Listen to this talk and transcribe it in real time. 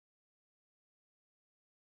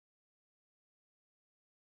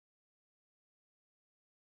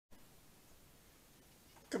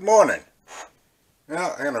Good morning.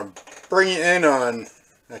 Now I'm going to bring you in on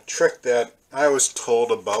a trick that I was told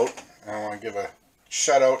about. I want to give a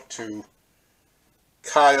shout out to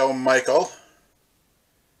Michael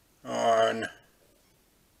on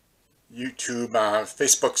YouTube,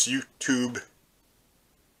 Facebook's YouTube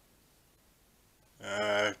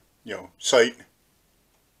site.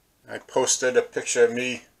 I posted a picture of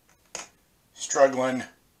me struggling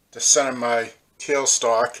to center my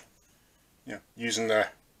tailstock, using the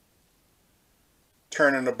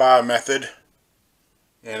turning the bar method,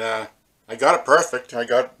 and I got it perfect. I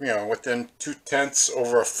got within 2/10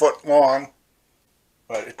 over a foot long,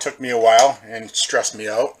 but it took me a while and stressed me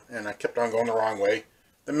out, and I kept on going the wrong way.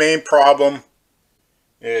 The main problem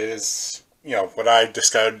is what I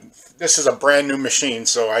discovered. This is a brand new machine,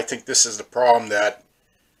 so I think this is the problem, that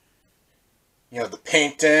the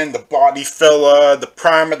painting, the body filler, the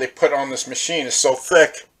primer they put on this machine is so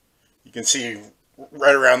thick. You can see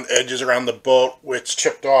right around the edges around the bolt which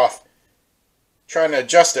chipped off. Trying to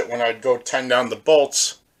adjust it, when I'd go tighten down the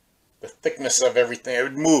bolts, the thickness of everything, it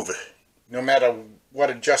would move. No matter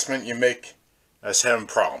what adjustment you make, I was having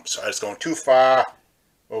problems. I was going too far,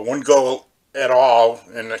 or wouldn't go at all,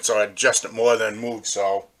 and so I adjust it more than move.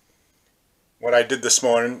 So what I did this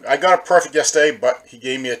morning, I got it perfect yesterday, but he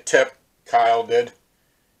gave me a tip, Kyle did,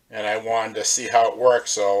 and I wanted to see how it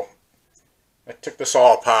works. So I took this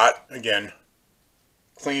all apart again,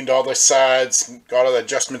 cleaned all the sides, got all the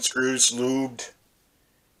adjustment screws lubed,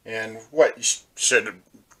 and what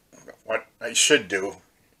I should do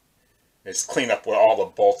is clean up with all the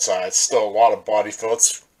bolt sides. Still a lot of body fill.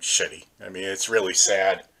 It's shitty. I mean, it's really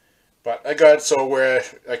sad. But I got it so where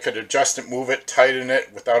I could adjust it, move it, tighten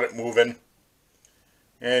it without it moving.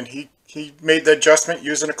 And he made the adjustment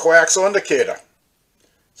using a coaxial indicator.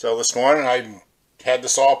 So this morning I had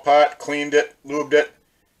this all apart, cleaned it, lubed it,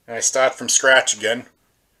 and I started from scratch again.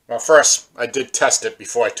 Well, first I did test it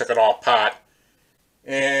before I took it all apart.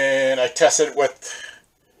 And I tested it with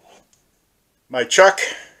my chuck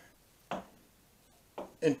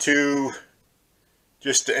into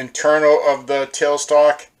just the internal of the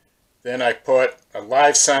tailstock. Then I put a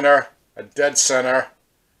live center, a dead center,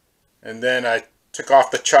 and then I took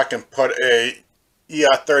off the chuck and put a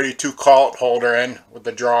ER32 collet holder in with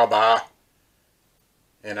the drawbar.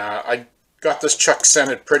 And I got this chuck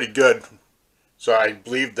centered pretty good, so I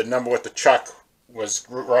believe the number with the chuck was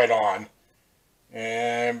right on.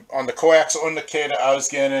 And on the coaxial indicator, I was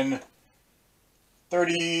getting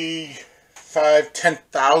 35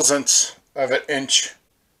 10,000ths of an inch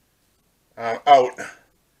out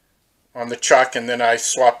on the chuck. And then I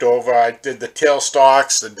swapped over. I did the tail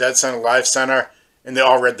stalks, the dead center, live center, and they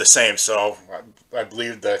all read the same. So I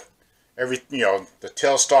believe that the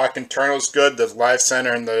tail stalk internal is good, the live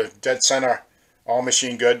center and the dead center all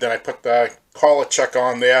machine good. Then I put the collar chuck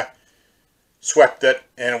on there, swept it,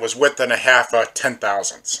 and it was within a half a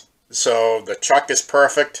 10,000ths. So the chuck is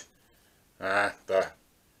perfect. The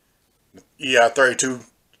ER32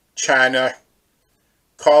 China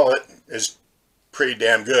collet is pretty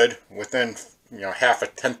damn good, within half a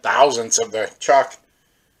 10,000ths of the chuck.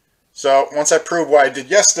 So once I proved what I did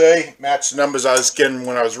yesterday, matched the numbers I was getting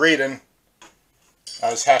when I was reading, I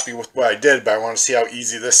was happy with what I did, but I want to see how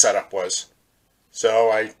easy this setup was. So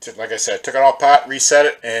like I said, took it all apart, reset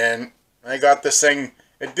it, and I got this thing.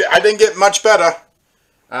 I didn't get much better.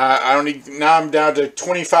 Now I'm down to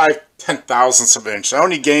 25 10,000ths of an inch. I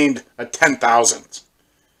only gained a 10,000th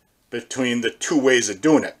between the two ways of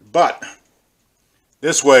doing it. But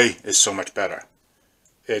this way is so much better.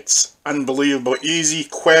 It's unbelievable, easy,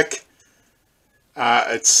 quick.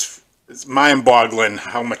 It's mind-boggling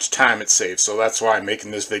how much time it saves. So that's why I'm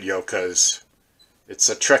making this video, because it's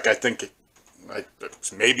a trick I think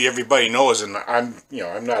maybe everybody knows, and I'm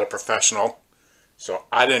not a professional, so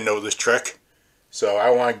I didn't know this trick. So I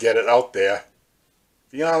want to get it out there.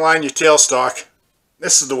 If you want to line your tailstock,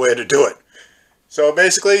 this is the way to do it. So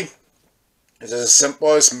basically, it's as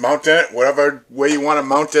simple as mounting it whatever way you want to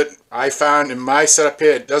mount it. I found in my setup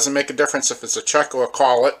here, it doesn't make a difference if it's a chuck or a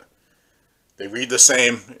collet. They read the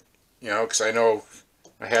same, because I know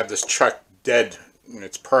I have this chuck dead and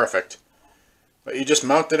it's perfect. But you just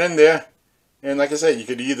mount it in there, and like I said, you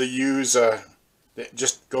could either use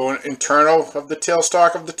just go internal of the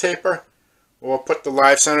tailstock of the taper, or put the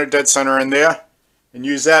live center, dead center in there and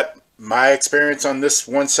use that. My experience on this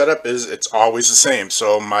one setup is it's always the same.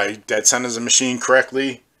 So my dead center is machined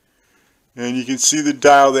correctly, and you can see the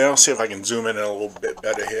dial there. I'll see if I can zoom in a little bit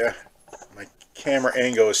better here. My camera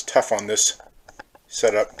angle is tough on this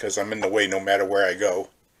setup because I'm in the way no matter where I go,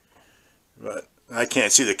 but I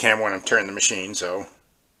can't see the camera when I'm turning the machine. So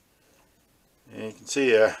and you can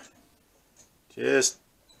see just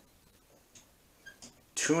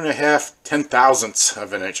 2.5 ten-thousandths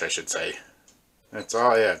of an inch, I should say. That's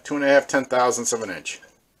all I have. 2.5 ten-thousandths of an inch.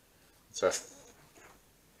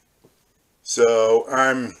 So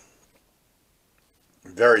I'm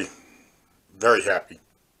very, very happy.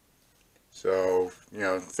 So, you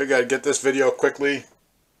know, figure I'd get this video quickly.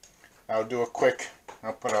 I'll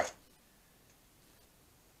put a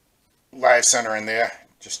live center in there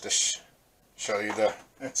just to show you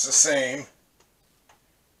it's the same.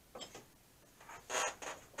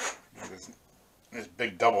 This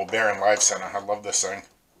big double bearing live center. I love this thing.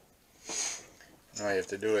 All you have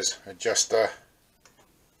to do is adjust get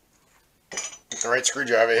the right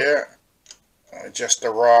screwdriver here. Adjust the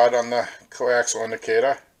rod on the coaxial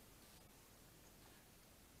indicator.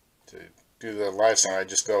 To do the live center, I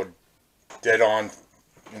just go dead on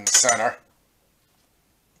in the center.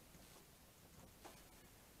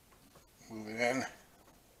 Move it in.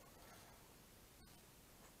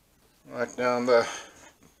 Lock down the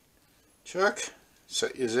chuck.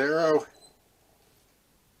 Set your 0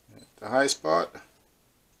 at the high spot.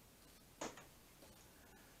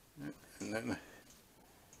 And then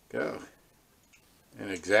go.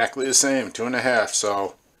 And exactly the same, 2.5.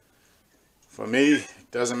 So for me,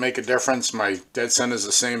 it doesn't make a difference. My dead center is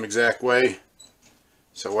the same exact way.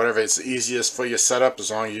 So whatever is easiest for your setup, as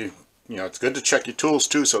long as you know, it's good to check your tools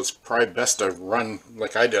too. So it's probably best to run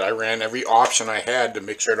like I did. I ran every option I had to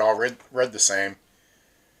make sure it all read the same.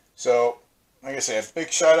 So like I said, a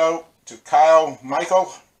big shout out to Kyle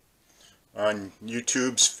Michael on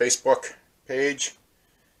YouTube's Facebook page.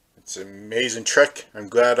 It's an amazing trick. I'm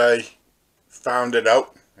glad I found it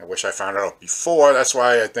out. I wish I found it out before. That's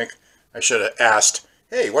why I think I should have asked,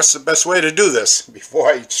 hey, what's the best way to do this, before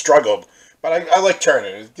I struggled. But I like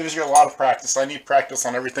turning. It gives you a lot of practice. I need practice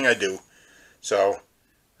on everything I do. So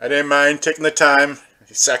I didn't mind taking the time.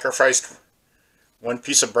 I sacrificed one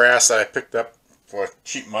piece of brass that I picked up for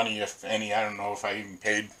cheap money, if any. I don't know if I even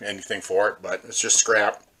paid anything for it, but it's just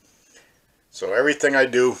scrap. So everything I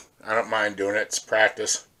do, I don't mind doing it. It's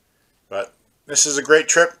practice. But this is a great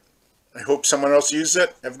trip. I hope someone else used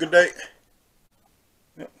it. Have a good day.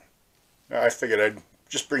 Yep. I figured I'd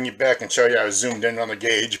just bring you back and show you I was zoomed in on the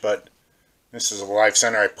gauge, but this is a live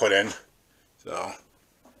center I put in. So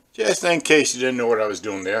just in case you didn't know what I was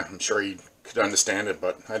doing there, I'm sure you could understand it,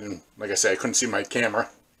 but I didn't. Like I said, I couldn't see my camera.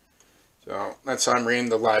 So that's how I'm reading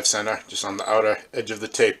the live center, just on the outer edge of the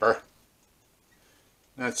taper.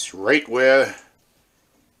 That's right where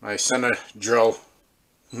my center drill,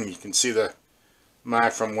 you can see the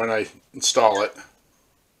mark from when I install it.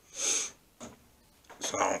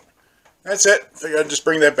 So that's it. Figured I'd just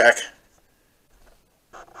bring that back.